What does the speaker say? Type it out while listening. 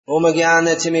Om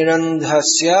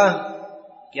Jnanaatimirandhasya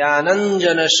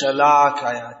Jnananjana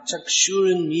Shalakaya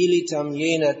Chakshuranmilitam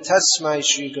Yena Tasmai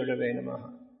Shri Gurave Namaha.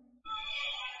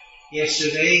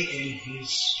 Yesterday in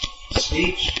his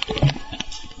speech,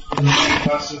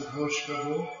 Vasu Ghosh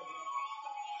Prabhu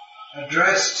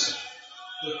addressed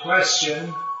the question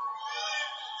of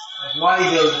why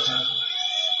build a temple.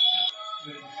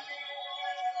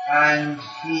 And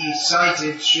he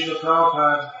cited Srila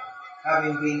Prabhupada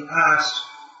having been asked,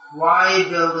 why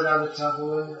build another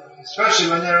temple, especially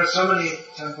when there are so many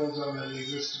temples already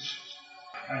existing.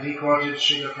 And he quoted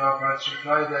Srila Prabhupada's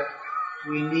reply that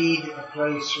we need a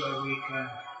place where we can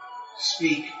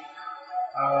speak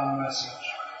our own message.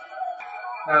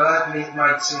 Now that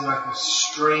might seem like a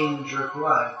strange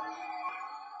reply,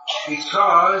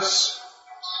 because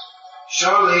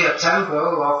surely a temple,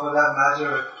 or for that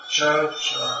matter a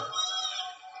church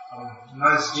or a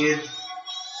masjid,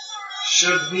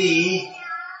 should be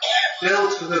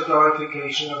built for the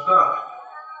glorification of God.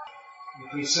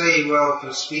 If we say, well,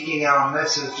 for speaking our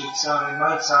message, it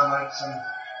might sound like some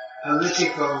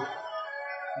political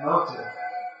motive.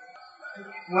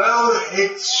 Well,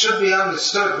 it should be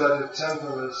understood that a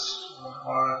temple is,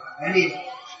 or any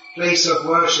place of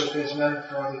worship is meant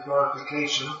for the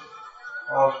glorification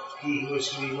of he who is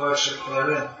to be worshipped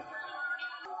therein.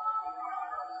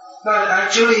 But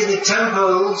actually the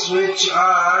temples which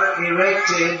are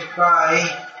erected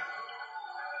by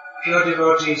pure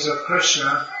devotees of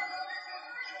Krishna,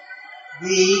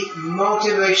 the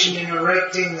motivation in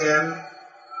erecting them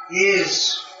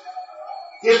is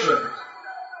different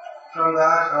from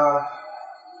that of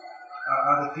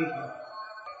other people.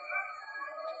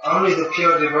 Only the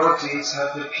pure devotees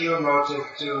have the pure motive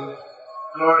to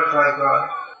glorify God.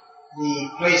 The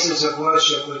places of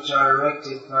worship which are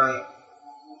erected by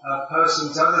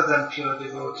persons other than pure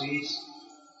devotees,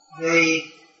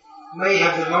 they may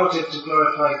have the motive to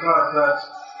glorify God, but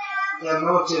their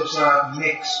motives are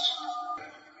mixed.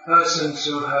 Persons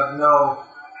who have no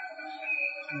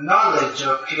knowledge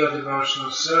of pure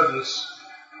devotional service,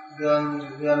 then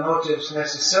their motives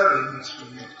necessarily must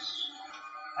be mixed.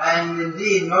 And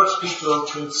indeed, most people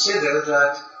consider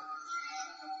that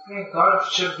God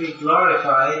should be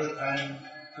glorified, and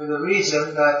for the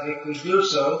reason that if we do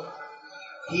so,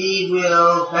 He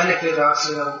will benefit us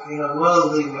in a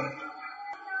worldly way.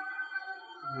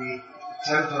 The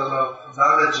temple of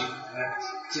Balaji at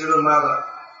Tirumala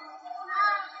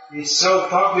is so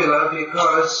popular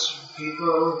because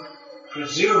people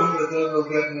presume that they will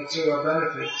get material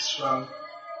benefits from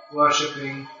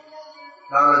worshipping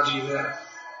Balaji there.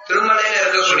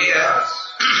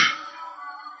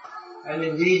 And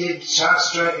indeed in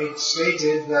Shastra it's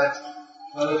stated that,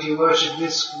 well, if you worship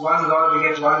this one god you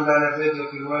get one benefit,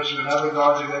 if you worship another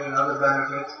god you get another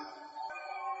benefit.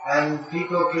 And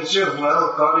people presume,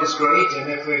 well, God is great,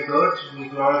 and if we're good, we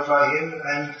glorify Him,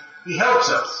 and He helps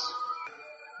us.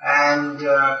 And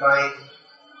by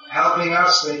helping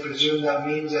us, they presume that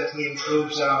means that He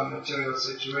improves our material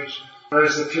situation.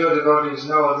 Whereas the pure devotees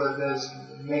know that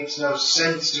it makes no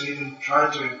sense to even try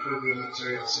to improve your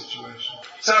material situation.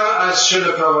 So, as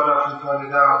Srila Prabhupada often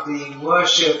pointed out, the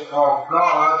worship of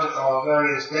God, or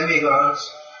various demigods,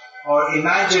 or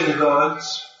imagined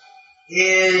gods,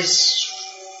 it's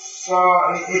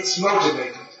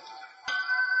motivated.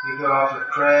 People offer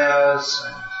prayers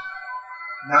and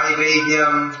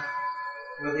naivedyam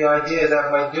with the idea that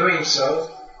by doing so,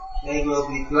 they will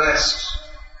be blessed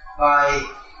by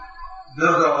the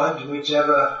god,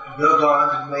 whichever the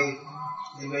god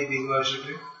they may be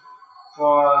worshipping,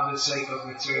 for the sake of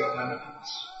material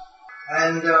benefits.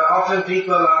 And often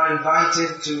people are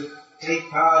invited to take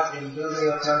part in building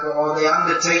a temple, or they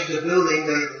undertake the building,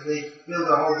 they build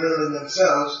the whole building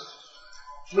themselves,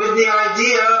 with the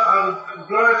idea of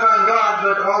glorifying God,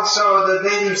 but also that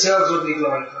they themselves will be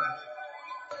glorified.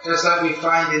 Just like we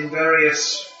find in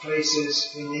various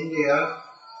places in India,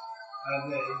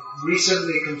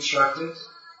 recently constructed,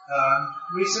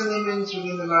 recently means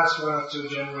within the last 1 or 2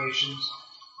 generations,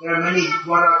 there are many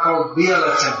what are called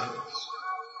Bila temples.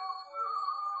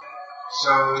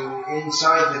 So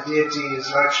inside the deity is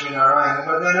Lakshmi Narayana,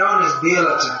 but they're known as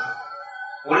Bila temple.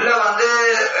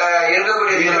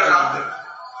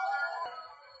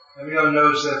 Everyone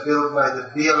knows they're built by the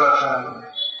Bila family.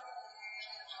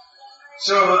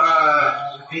 So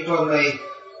people may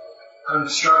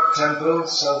construct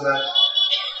temples so that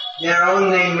their own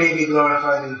name may be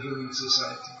glorified in human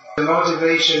society. The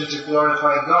motivation to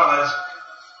glorify God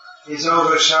is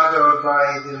overshadowed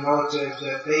by the motive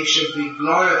that they should be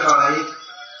glorified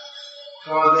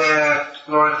for their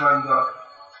glorifying God.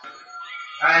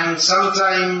 And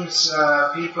sometimes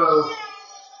people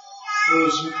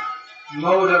whose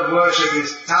mode of worship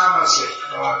is tamasic,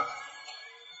 or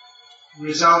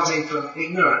resulting from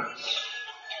ignorance.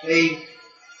 They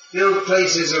build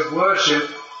places of worship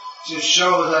to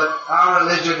show that our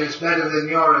religion is better than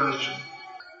your religion.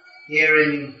 Here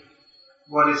in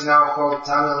what is now called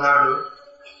Tamil Nadu,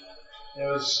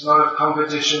 there was a lot of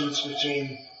competitions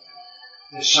between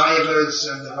the Shaivas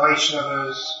and the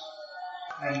Vaishnavas,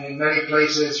 and in many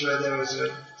places where there was a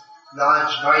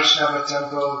large Vaishnava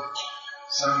temple,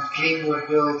 some king would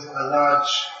build a large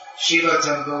Shiva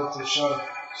temple to show,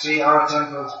 see, our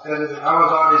temple is better than, our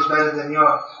God is better than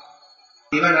yours.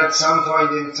 Even at some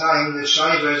point in time, the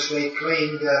Shaivas, they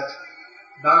claimed that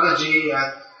Balaji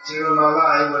at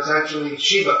Tirumalai was actually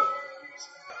Shiva.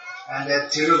 And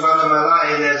at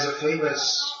Tiruvannamalai there's a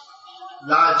famous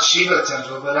large Shiva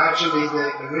temple, but actually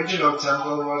the original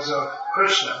temple was of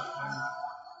Krishna, and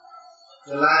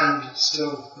the land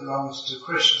still belongs to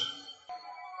Krishna.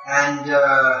 And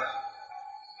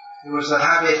it was the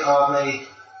habit of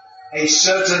a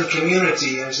certain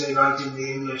community, as they write in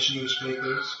the English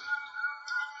newspapers,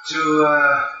 to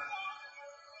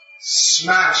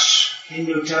smash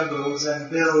Hindu temples and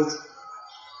build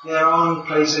their own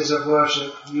places of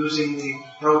worship using the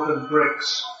broken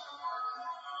bricks.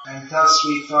 And thus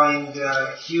we find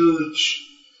huge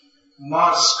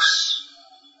mosques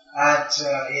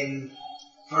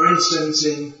for instance,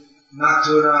 in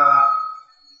Mathura,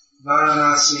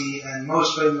 Varanasi, and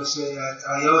most famously at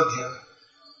Ayodhya,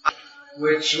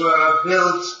 which were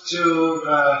built to,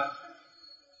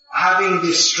 having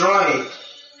destroyed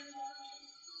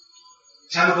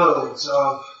temples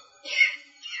of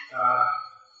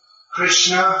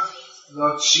Krishna,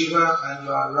 Lord Shiva, and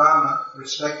Lord Rama,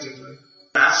 respectively.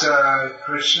 So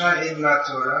Krishna in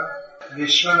Mathura,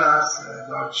 Vishwanath,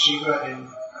 Lord Shiva in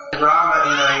Rama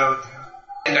in Ayodhya.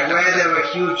 And where there were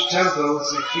huge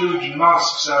temples, the huge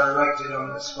mosques are erected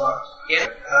on the spot.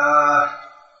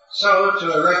 So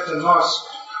to erect a mosque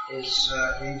is,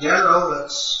 in general,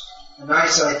 that's a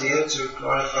nice idea to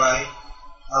glorify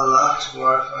Allah, to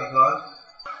glorify God.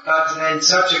 But in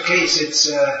such a case,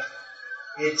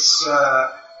 the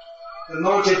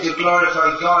motive to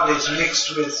glorify God is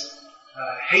mixed with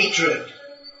hatred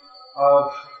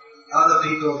of other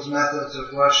people's methods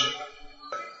of worship,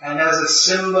 and as a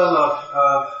symbol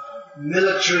of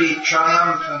military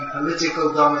triumph and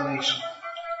political domination.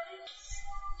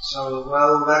 So,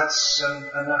 well, that's a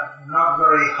not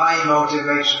very high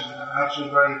motivation, actually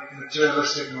very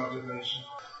materialistic motivation.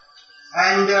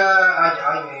 And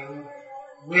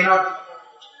we're not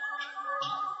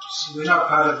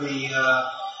part of the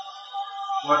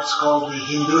what's called the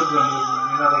Hindutva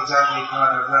movement. We're not exactly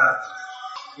part of that,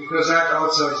 because that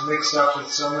also is mixed up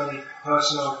with so many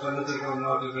personal political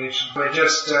motivations. We're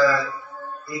just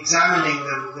examining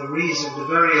the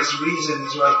various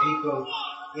reasons why people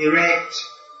erect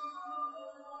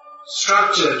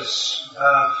structures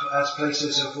as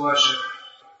places of worship.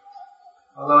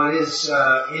 Although it is,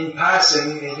 in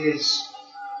passing, it is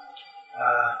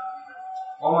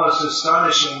almost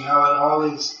astonishing how all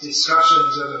these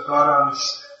discussions that have gone on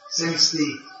since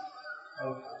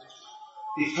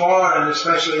before and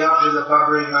especially after the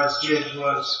Babri Masjid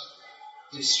was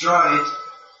destroyed,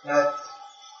 that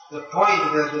the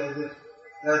point that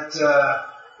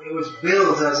it was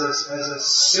built as a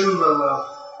symbol of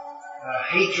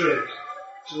hatred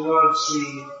towards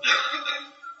the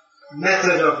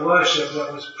method of worship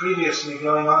that was previously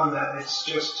going on there. It's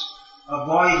just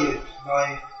avoided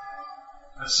by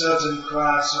a certain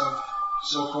class of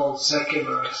so-called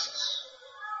secularists.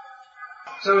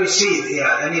 So we see,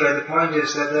 anyway, the point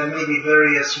is that there may be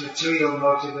various material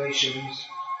motivations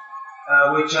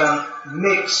which are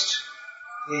mixed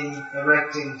in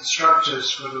erecting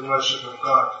structures for the worship of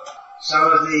God.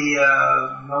 Some of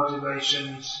the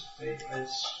motivations, as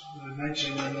we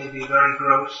mentioned, they may be very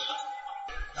gross.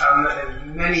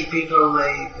 Many people,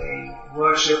 they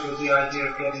worship with the idea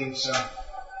of getting some,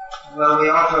 we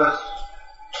offer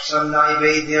some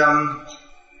naivedyam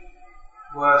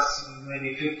worth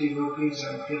maybe 50 rupees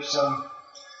and give some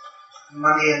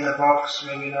money in the box,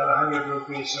 maybe another 100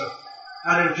 rupees, so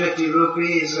 150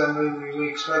 rupees, and we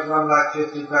expect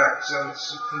 150,000 back, so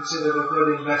it's considered a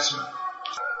good investment.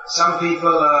 Some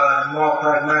people are more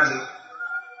pragmatic,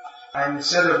 and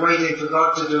instead of waiting for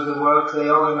God to do the work, they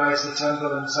organize the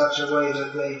temple in such a way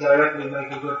that they directly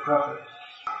make a good profit.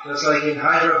 Just like in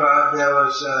Hyderabad, there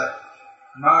was a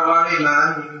Marwari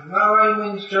man. Marwari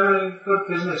means generally good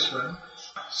businessman.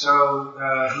 So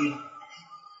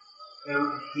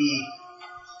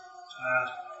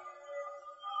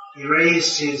he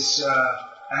raised his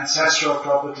ancestral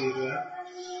property there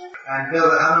and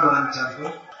built a Hanuman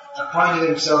temple, appointed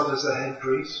himself as the head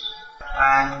priest,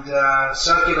 and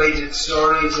circulated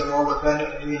stories of all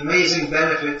the amazing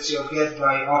benefits you'll get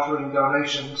by offering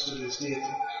donations to this deity.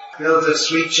 Built a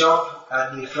sweet shop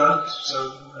at the front,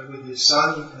 so with his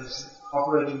son as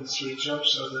operating the sweet shop,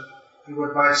 so that he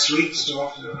would buy sweets to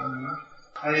offer to Hanuman.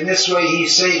 And in this way he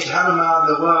saved Hanuman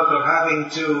the work of having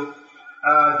to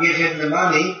give him the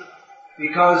money,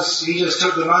 because he just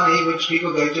took the money which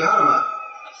people gave to Hanuman.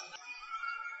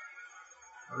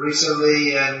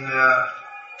 Recently in a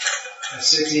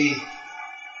city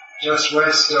just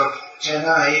west of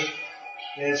Chennai,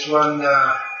 there's one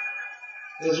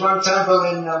temple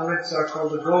in Amritsar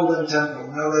called the Golden Temple.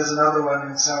 Now there's another one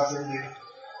in South India.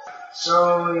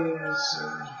 So it's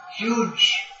a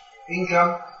huge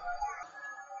income.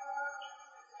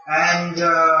 And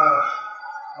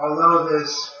although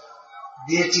there's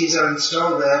deities are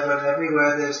installed there, but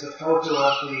everywhere there's the photo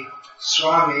of the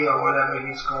Swami or whatever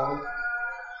he's called.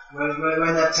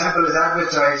 When that temple is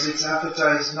advertised, it's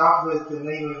advertised not with the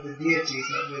name of the deity,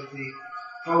 but with the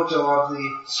photo of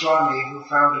the Swami who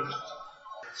founded it.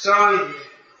 So,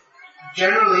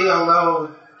 generally,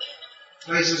 although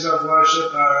places of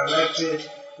worship are erected,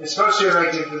 they're supposed to be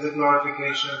erected for the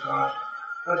glorification of God,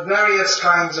 but various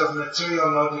kinds of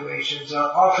material motivations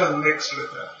are often mixed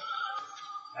with that.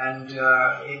 And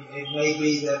it may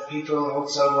be that people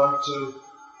also want to,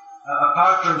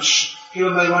 apart from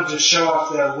people may want to show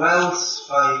off their wealth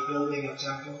by building a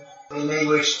temple. They may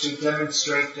wish to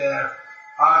demonstrate their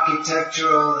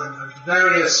architectural and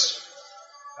various,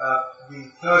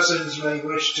 the persons may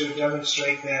wish to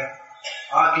demonstrate their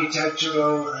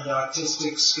architectural and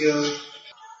artistic skill.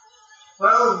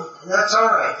 Well, that's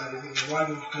alright.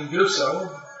 One can do so.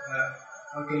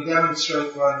 One can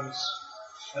demonstrate one's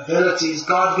abilities,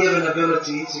 God-given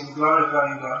abilities in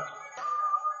glorifying God.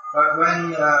 But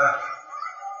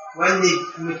when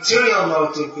the material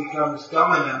motive becomes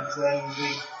dominant, then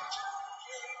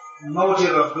the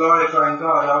motive of glorifying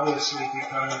God obviously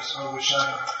becomes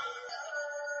overshadowed.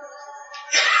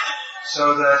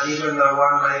 So that even though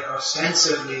one may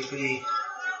ostensibly be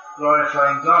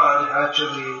glorifying God,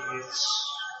 actually it's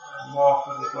more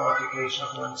for the glorification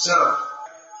of oneself.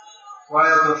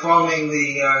 While performing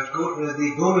the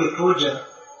Bhumi Puja,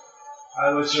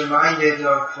 I was reminded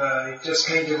of, it just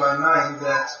came to my mind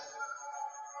that,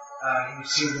 you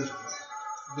see the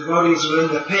devotees were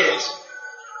in the pit,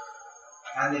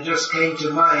 and it just came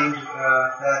to mind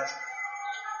that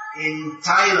in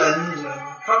Thailand, and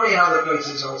probably in other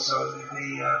places also,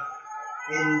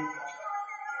 in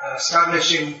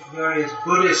establishing various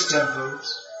Buddhist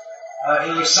temples,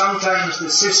 it was sometimes the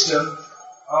system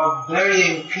of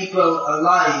burying people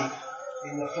alive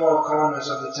in the four corners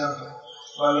of the temple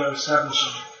while they were establishing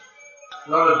it.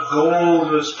 A lot of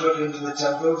gold was put into the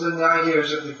temples, and the idea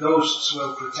is that the ghosts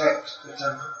will protect the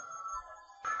temple.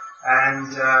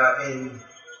 And in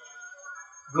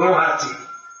Guwahati,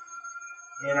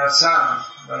 in Assam,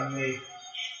 when the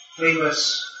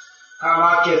famous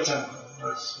Kamakya temple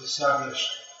was established,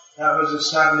 that was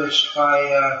established by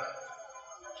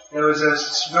there was a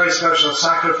very special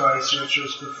sacrifice which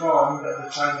was performed at the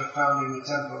time of founding the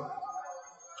temple.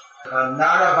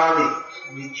 Narabali,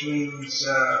 which means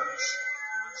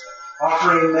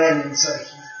offering men in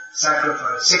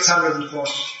sacrifice.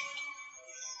 640.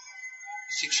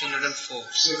 604.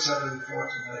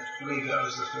 640, I believe that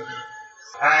was the figure.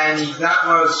 And that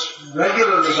was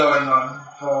regularly going on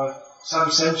for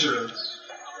some centuries.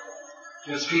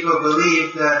 Because people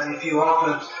believed that if you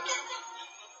offered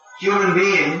human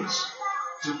beings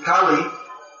to Kali,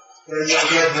 then you'll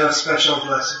get her special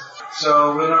blessing.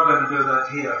 So we're not going to do that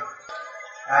here.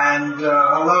 And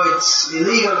although it's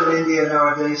illegal in India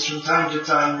nowadays, from time to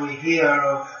time we hear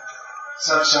of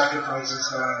such sacrifices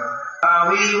going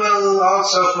on. We will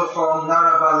also perform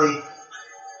Narabali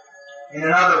in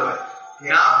another way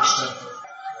here in this temple.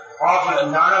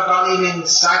 Often Narabali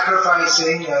means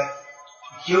sacrificing a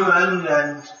human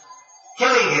and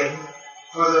killing him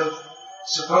for the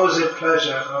supposed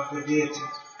pleasure of the deity.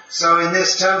 So in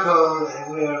this temple,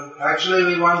 we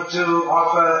want to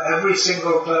offer every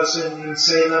single person in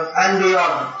Salem and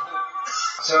beyond.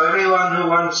 So everyone who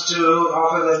wants to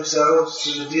offer themselves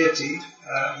to the deity,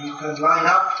 you can line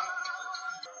up.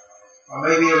 Or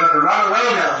maybe you're going to run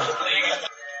away now.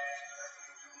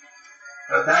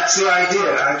 But that's the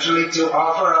idea, actually, to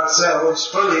offer ourselves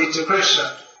fully to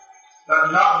Krishna.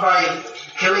 But not by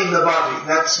killing the body.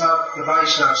 That's not the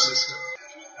Vaishnava system.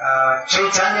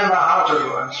 Chaitanya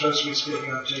Mahaprabhu, I'm supposed to be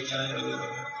speaking of Chaitanya.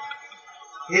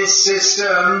 His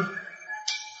system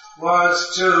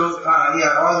was to,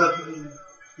 all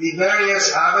the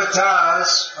various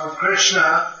avatars of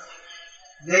Krishna,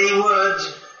 they would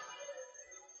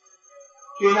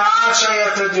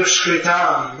Vinashayata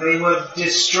dushkritam. They would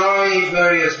destroy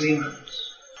various demons.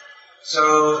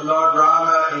 So Lord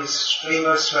Rama is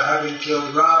famous for having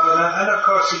killed Ravana, and of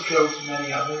course he killed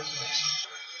many others.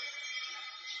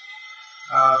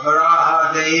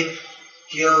 Varahadev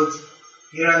killed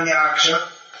Hiranyaksha.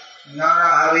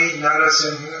 Narahari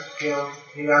Narasimha killed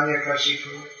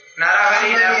Hiranyakashipu.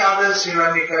 Many others,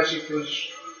 Hiranyakashipu's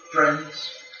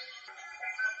friends.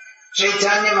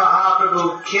 Chaitanya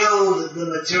Mahaprabhu killed the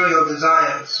material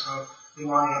desires of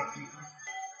demoniac people.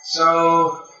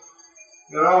 So,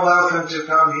 you're all welcome to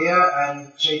come here,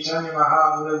 and Chaitanya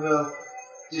Mahaprabhu will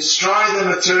destroy the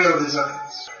material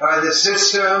desires by the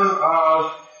system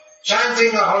of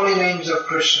chanting the holy names of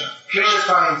Krishna,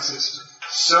 purifying system.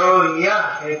 So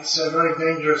yeah, it's a very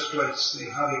dangerous place, the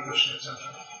Hare Krishna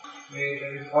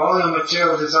temple. All your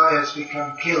material desires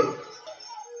become killed,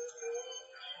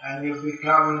 and you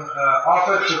become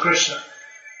offered to Krishna.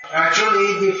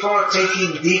 Actually, before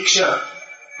taking Diksha,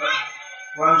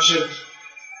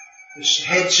 the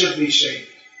head should be shaved.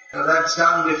 So that's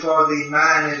done before the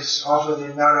man is offered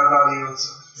in Naravali also.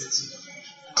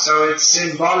 So it's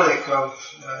symbolic of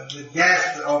the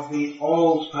death of the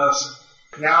old person.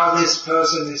 Now this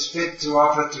person is fit to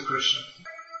offer to Krishna.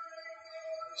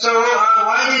 So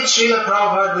why did Srila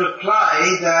Prabhupada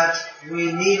reply that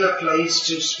we need a place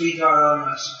to speak our own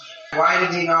message? Why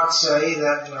did he not say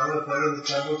that, we're building the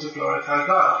temple to glorify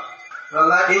God? Well,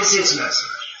 that is his message.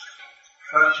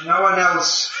 But no one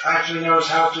else actually knows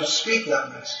how to speak that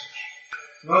message.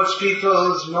 Most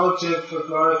people's motive for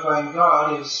glorifying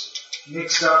God is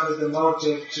mixed up with the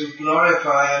motive to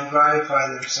glorify and gratify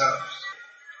themselves.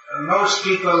 Most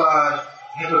people are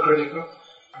hypocritical.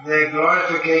 Their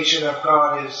glorification of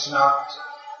God is not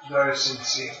very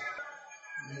sincere.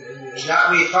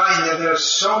 That we find that there are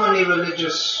so many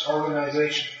religious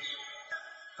organizations.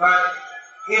 But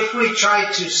if we try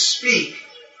to speak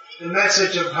the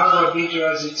message of Bhagavad Gita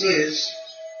as it is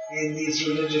in these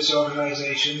religious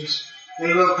organizations,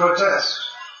 they will protest.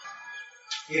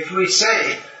 If we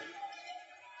say,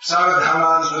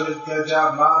 Saradhaman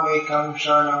Pradityaja Mamekam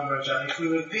Sharanam Vraja, if we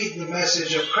repeat the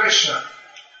message of Krishna,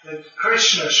 that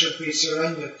Krishna should be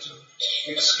surrendered to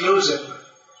exclusively,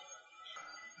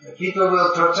 the people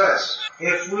will protest.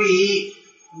 If we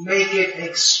make it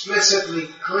explicitly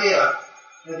clear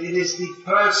that it is the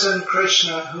person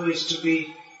Krishna who is to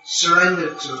be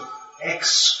surrendered to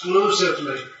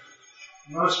exclusively,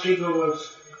 most people will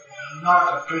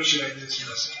not appreciate this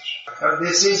message. But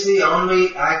this is the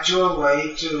only actual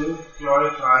way to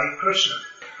glorify Krishna.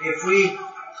 If we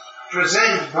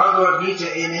present Bhagavad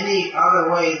Gita in any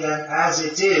other way than as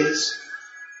it is,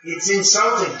 it's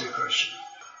insulting to Krishna.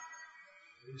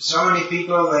 So many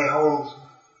people, they hold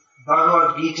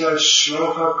Bhagavad Gita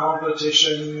shloka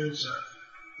competitions,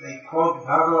 they quote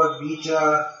Bhagavad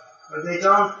Gita, but they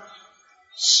don't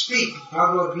speak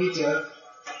Bhagavad Gita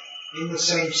in the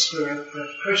same spirit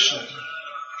that Krishna did.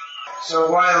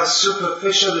 So while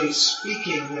superficially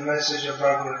speaking the message of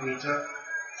Bhagavad Gita,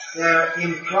 they're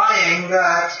implying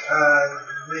that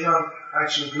they don't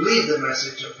actually believe the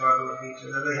message of Bhagavad Gita,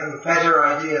 that they have a better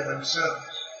idea themselves.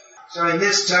 So in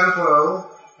this temple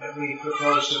that we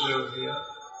propose to build here,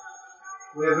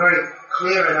 we're very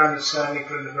clear in understanding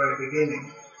from the very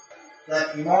beginning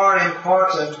that more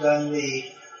important than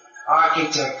the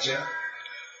architecture,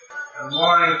 and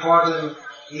more important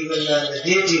even than the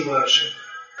deity worship,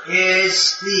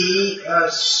 is the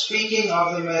speaking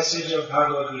of the message of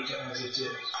Bhagavad Gita as it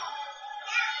is,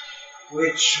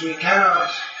 which we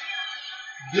cannot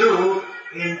do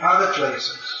in other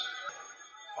places.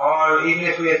 Or even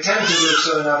if we attempt to do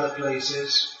so in other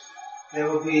places, there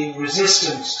will be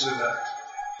resistance to that.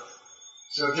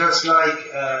 So just like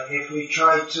if we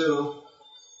try to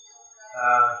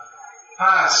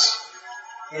pass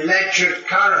electric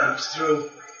current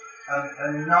through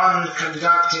a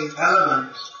non-conducting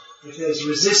element, if there's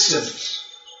resistance,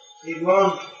 it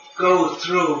won't go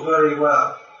through very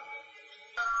well.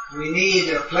 We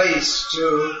need a place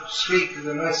to speak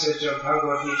the message of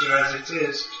Bhagavad Gita as it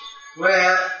is,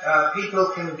 where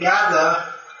people can gather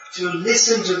to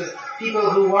listen to the people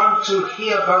who want to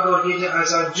hear Bhagavad Gita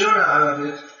as Arjuna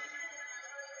heard it.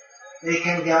 They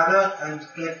can gather and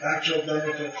get actual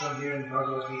benefit from hearing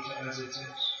Bhagavad Gita as it is.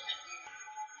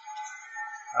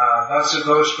 Vasu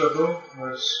Ghosh Prabhu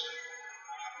was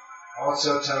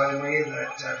also telling me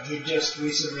that he'd just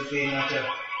recently been at a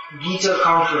Gita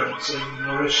conference in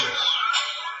Mauritius.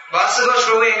 Vasu Ghosh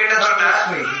Prabhu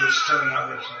Not with me, he was telling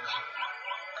others also.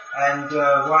 And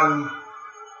one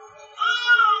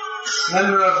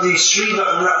member of the Sri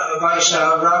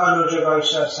Vaishnava, Ramanuja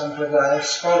Vaishnava Sampradaya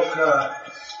spoke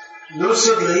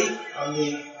lucidly on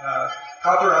the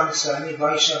proper understanding,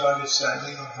 Vaishnava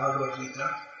understanding of Bhagavad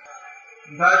Gita.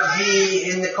 But he,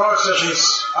 in the course of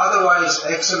his otherwise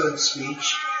excellent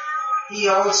speech, he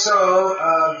also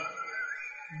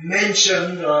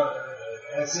mentioned,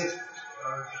 as if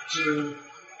to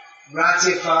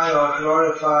ratify or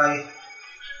glorify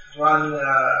one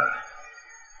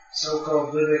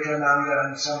so-called Vivekananda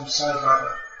and some Sai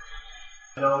Baba.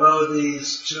 And although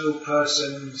these two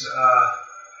persons are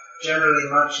generally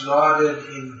much lauded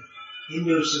in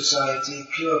Hindu society,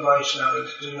 pure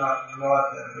Vaishnavas do not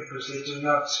laud them because they do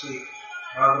not speak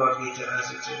Bhagavad Gita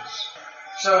as it is.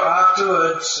 So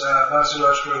afterwards,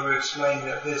 Vasudhara Prabhu explained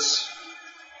that this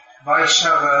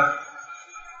Vaishnava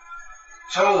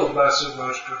told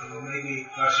Vasudhara Prabhu, maybe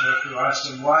Vasudhara Prabhu asked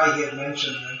him why he had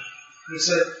mentioned them. He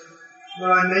said,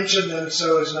 well, I mentioned them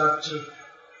so as not to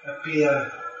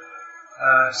appear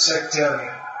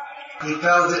sectarian. He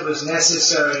felt it was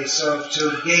necessary so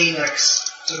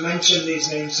to mention these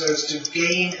names so as to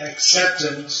gain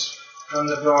acceptance from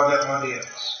the broader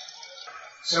audience.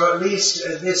 So at least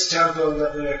at this temple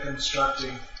that we are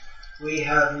constructing, we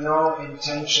have no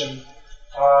intention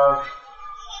of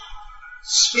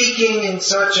speaking in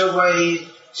such a way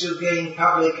to gain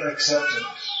public acceptance.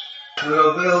 We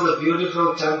will build a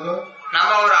beautiful temple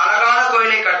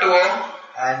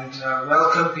and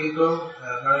welcome people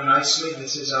very nicely.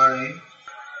 This is our aim.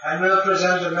 And we'll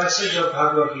present the message of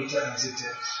Bhagavad Gita as it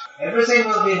is. Everything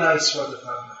will be nice for the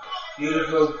public.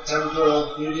 Beautiful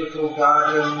temple, beautiful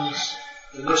gardens,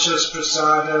 delicious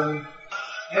prasadam,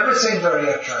 everything very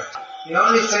attractive. The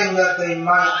only thing that they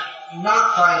might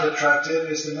not find attractive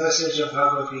is the message of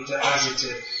Bhagavad Gita as it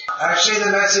is. Actually,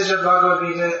 the message of Bhagavad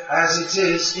Gita as it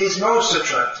is most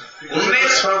attractive. Because it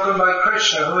is spoken by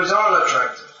Krishna, who is all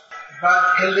attractive.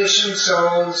 But conditioned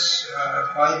souls,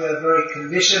 by their very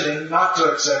conditioning not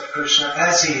to accept Krishna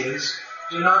as he is,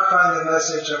 do not find the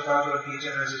message of Bhagavad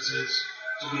Gita as it is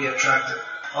to be attractive.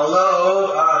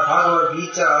 Although Bhagavad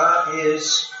Gita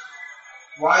is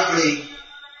widely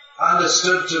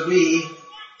understood to be,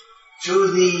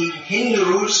 to the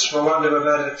Hindus, for want of a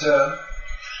better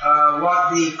term,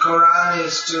 what the Quran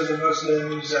is to the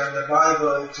Muslims and the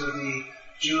Bible to the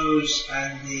Jews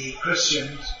and the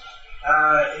Christians,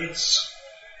 it's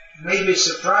maybe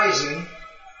surprising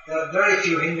that very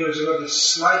few Hindus have got the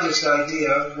slightest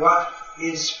idea what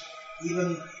is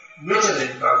even written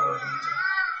in Bhagavad Gita.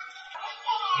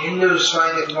 Hindus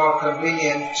find it more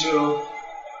convenient to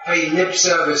pay lip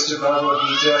service to Bhagavad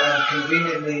Gita and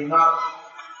conveniently not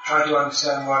try to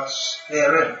understand what's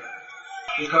therein.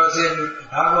 Because in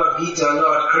Bhagavad Gita,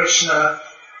 Lord Krishna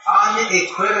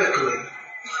unequivocally,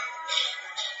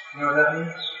 you know what that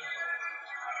means?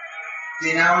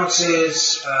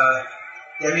 Denounces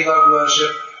demigod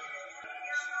worship,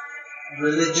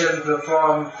 religion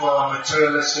performed for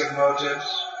materialistic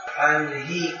motives, and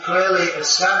he clearly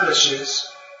establishes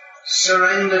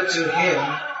surrender to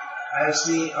him as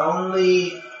the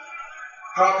only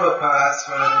proper path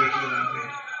for every human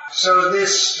being. So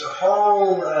this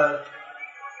whole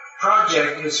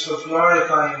project is for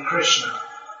glorifying Krishna.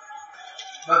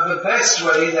 But the best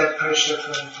way that Krishna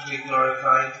can be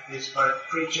glorified is by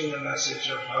preaching the message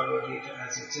of Bhagavad Gita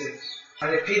as it is.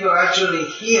 And if people actually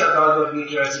hear Bhagavad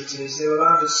Gita as it is, they will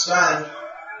understand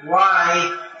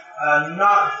why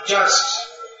not just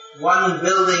one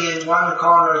building in one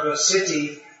corner of a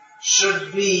city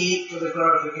should be for the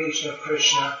glorification of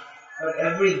Krishna, but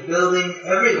every building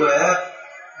everywhere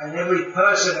and every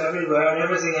person everywhere and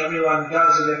everything everyone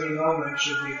does at every moment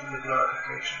should be for the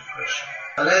glorification of Krishna.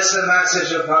 Unless the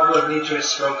message of Bhagavad Gita is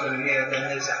spoken here, then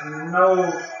there's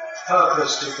no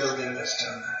purpose to building this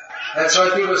temple. That's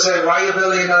why people say, why are you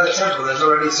building another temple? There's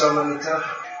already so many temples.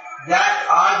 That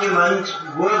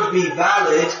argument would be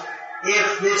valid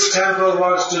if this temple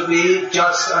was to be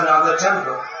just another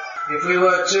temple. If we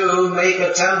were to make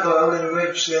a temple in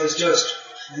which there's just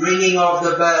ringing of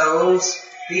the bells,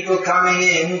 people coming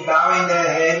in, bowing their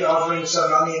head, offering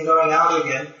some money and going out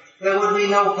again, there would be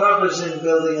no purpose in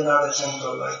building another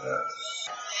temple like that.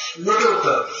 Little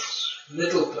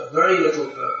purpose, very little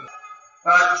purpose.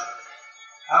 But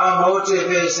our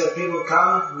motive is that people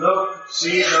come, look,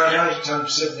 see, very nice, time,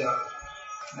 sit down.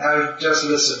 Now just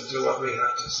listen to what we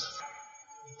have to say.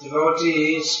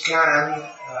 Devotees can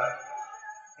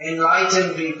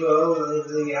enlighten people with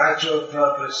the actual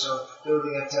purpose of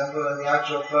building a temple and the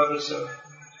actual purpose of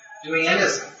doing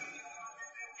anything.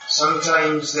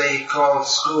 Sometimes they call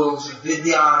schools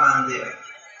Vidya Mandir.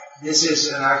 This is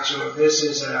an actual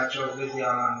Vidya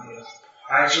Mandir.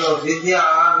 Actual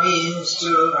Vidya means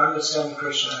to understand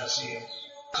Krishna as he is.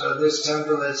 So this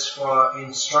temple is for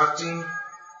instructing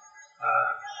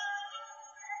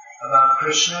about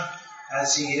Krishna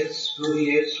as He is, who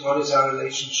He is, what is our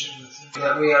relationship with Him.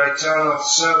 That we are eternal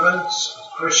servants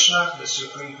of Krishna, the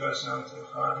Supreme Personality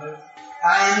of Godhead.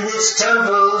 And this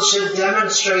temple should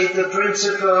demonstrate the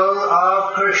principle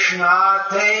of Krishna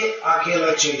te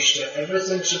akila cheshta.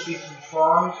 Everything should be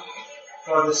performed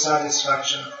for the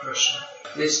satisfaction of Krishna.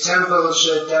 This temple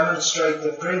should demonstrate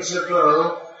the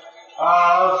principle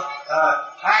of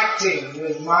acting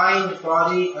with mind,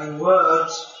 body and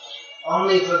words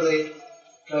only for the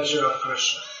pleasure of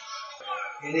Krishna.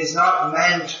 It is not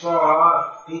meant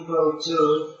for people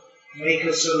to make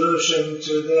a solution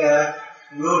to their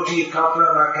roti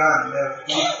kapra makan, their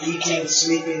eating,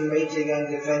 sleeping, mating and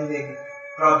defending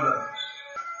problems.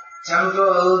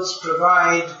 Temples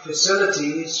provide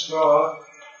facilities for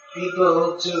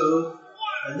people to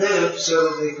live so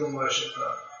that they can worship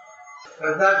God.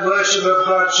 But that worship of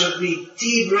God should be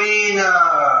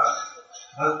tibrena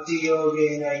bhakti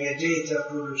yogena yajeta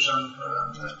purusham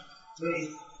param.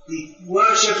 The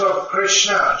worship of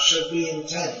Krishna should be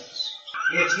intense.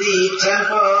 If the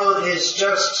temple is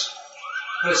just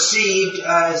perceived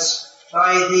as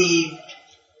by the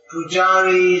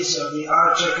pujaris or the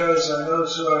archakas and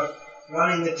those who are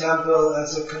running the temple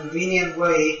as a convenient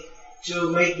way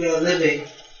to make their living,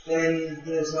 then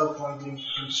there's no point in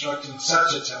constructing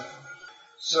such a temple.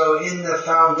 So in the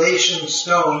foundation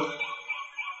stone,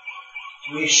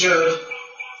 we should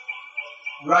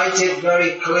write it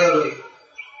very clearly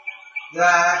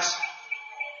that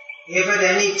if at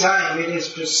any time it is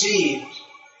perceived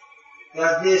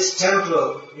that this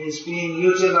temple is being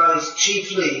utilized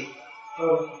chiefly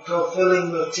for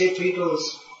fulfilling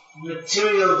people's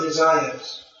material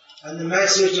desires, and the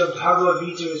message of Bhagavad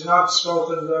Gita is not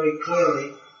spoken very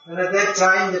clearly, then at that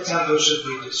time the temple should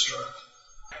be destroyed.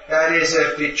 That is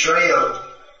a betrayal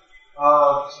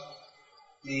of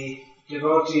the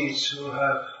devotees who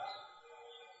have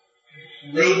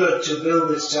labored to build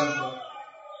this temple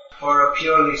for a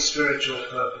purely spiritual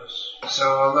purpose. So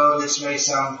although this may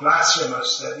sound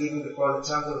blasphemous that even before the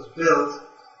temple is built,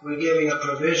 we're giving a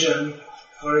provision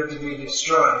for it to be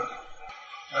destroyed.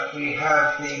 But we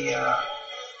have the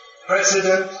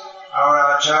precedent,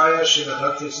 our Acharya, Srila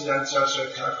Bhaktisiddhanta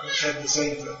Saraswati Thakur, said the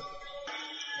same thing.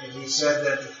 And he said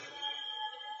that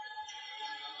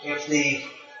if the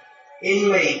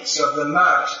inmates of the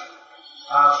mutt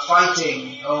are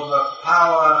fighting over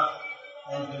power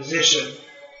and position,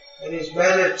 it is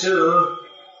better to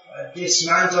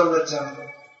dismantle the temple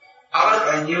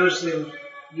and use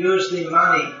the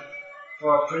money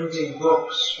for printing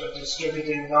books, for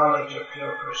distributing knowledge of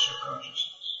pure Krishna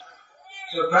consciousness.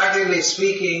 So practically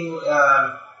speaking,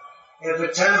 if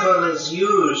a temple is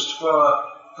used for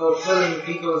fulfilling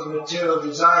people's material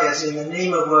desires in the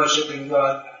name of worshipping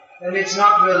God, then it's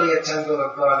not really a temple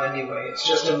of God anyway. It's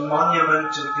just a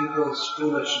monument to people's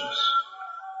foolishness.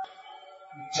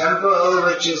 A temple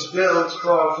which is built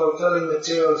for fulfilling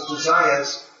material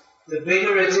desires, the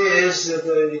bigger it is,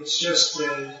 it's just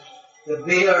the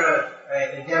bigger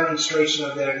a demonstration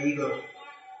of their ego.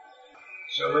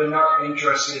 So we're not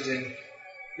interested in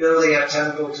building a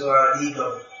temple to our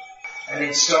ego and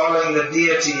installing the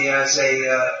deity as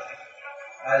a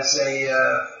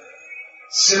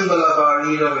symbol of our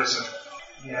egoism.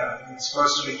 Yeah, it's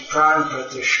supposed to be pran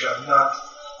pratishtha, not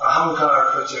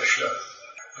ahankar pratishtha.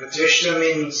 Pratishtha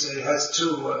means, it has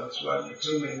two words.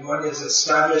 One is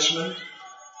establishment,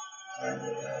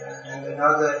 and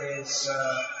another is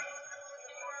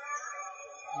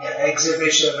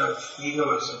exhibition of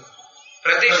egoism.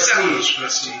 Prestige.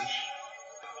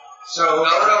 So,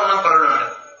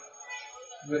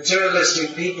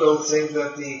 materialistic people think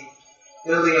that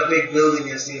building a big building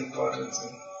is the important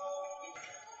thing.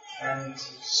 And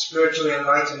spiritually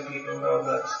enlightened people know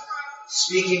that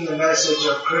speaking the message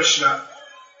of Krishna,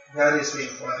 that is the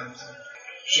important thing.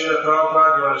 Srila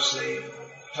Prabhupada was the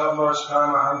topmost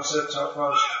Paramahamsa,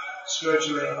 topmost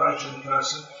spiritually enlightened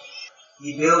person.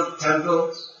 He built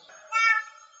temples.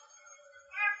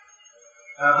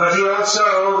 But he also,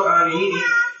 he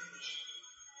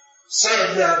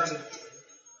said that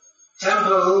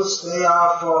temples, they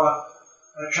are for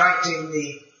attracting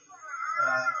the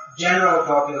general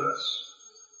populace.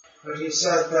 But he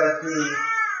said that the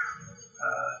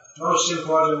most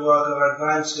important work of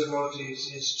advanced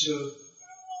devotees is to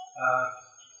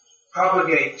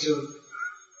propagate, to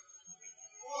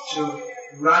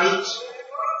write,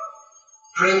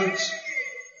 print,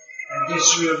 and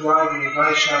distribute widely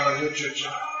Vaishnava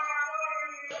literature.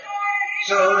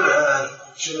 So,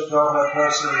 Srila Prabhupada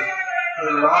personally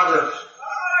put a lot of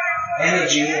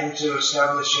energy into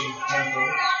establishing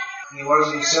temples. He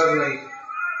certainly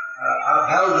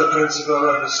upheld the principle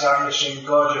of establishing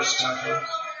gorgeous temples.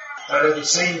 But at the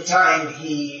same time,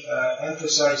 he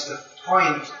emphasized the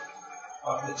point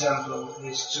of the temple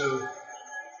is to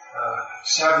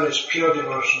establish pure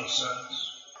devotional service.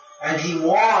 And he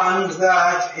warned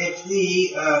that if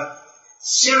the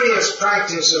serious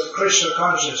practice of Krishna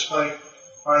consciousness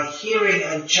by hearing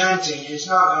and chanting is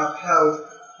not upheld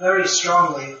very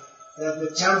strongly, that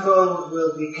the temple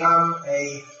will become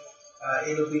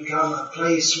it'll become a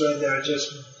place where there are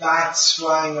just bats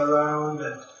flying around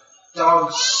and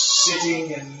dogs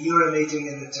sitting and urinating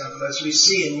in the temple, as we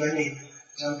see in many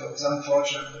temples,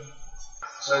 unfortunately.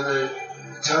 So the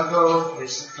temple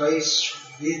is the place,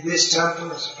 this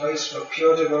temple is a place for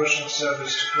pure devotional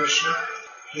service to Krishna.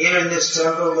 Here in this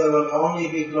temple there will only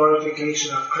be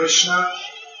glorification of Krishna,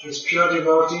 his pure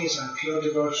devotees and pure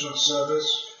devotional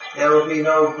service. There will be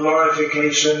no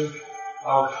glorification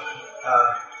of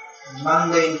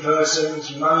mundane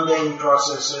persons, mundane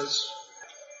processes,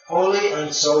 holy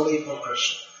and solely for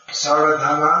Krishna.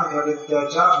 Saradhaman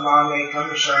parityaja mamekam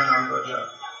sharanam vraja.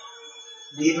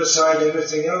 Leave aside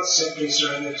everything else, simply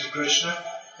surrender to Krishna.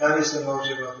 That is the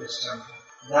motive of this temple.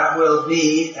 That will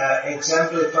be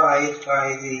exemplified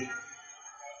by the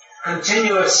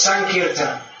continuous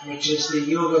Sankirtan, which is the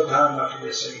Yuga Dharma for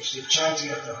this age, the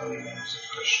chanting of the holy names of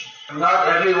Krishna. Not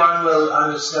everyone will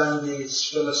understand these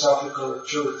philosophical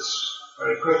truths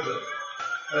very quickly,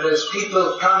 but as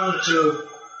people come to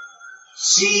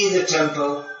see the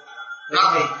temple,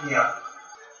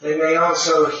 they may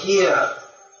also hear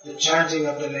the chanting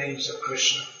of the names of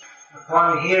Krishna,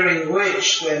 upon hearing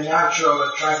which their natural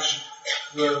attraction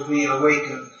will be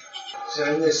awakened. So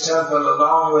in this temple,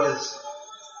 along with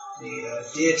the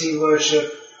deity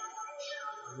worship,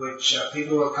 which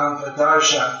people will come for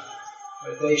darshan,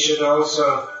 but they should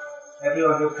also,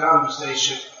 everyone who comes, they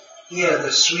should hear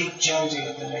the sweet chanting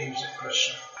of the names of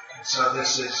Krishna. And so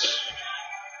this is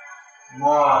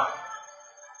more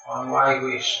on why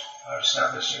we are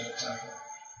establishing the temple.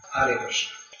 Hare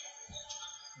Krishna.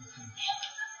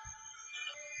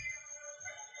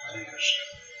 Hare Krishna.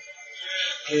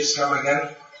 Please come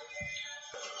again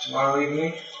tomorrow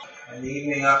evening and the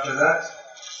evening after that.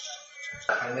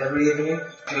 And every evening,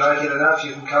 if you like it enough,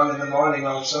 you can come in the morning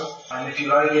also. And if you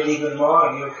like it even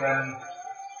more, you can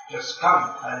just come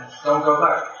and don't go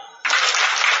back.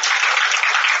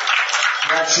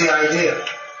 That's the idea.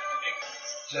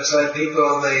 Just like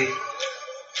people, they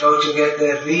go to get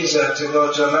their visa to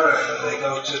go to America. They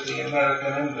go to the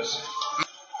American embassy.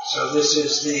 So this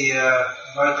is the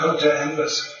Vaikuntha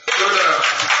embassy.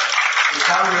 You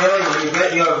come here, you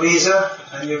get your visa,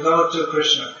 and you go to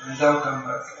Krishna, and don't come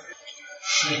back.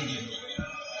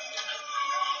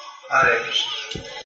 Hare Krishna.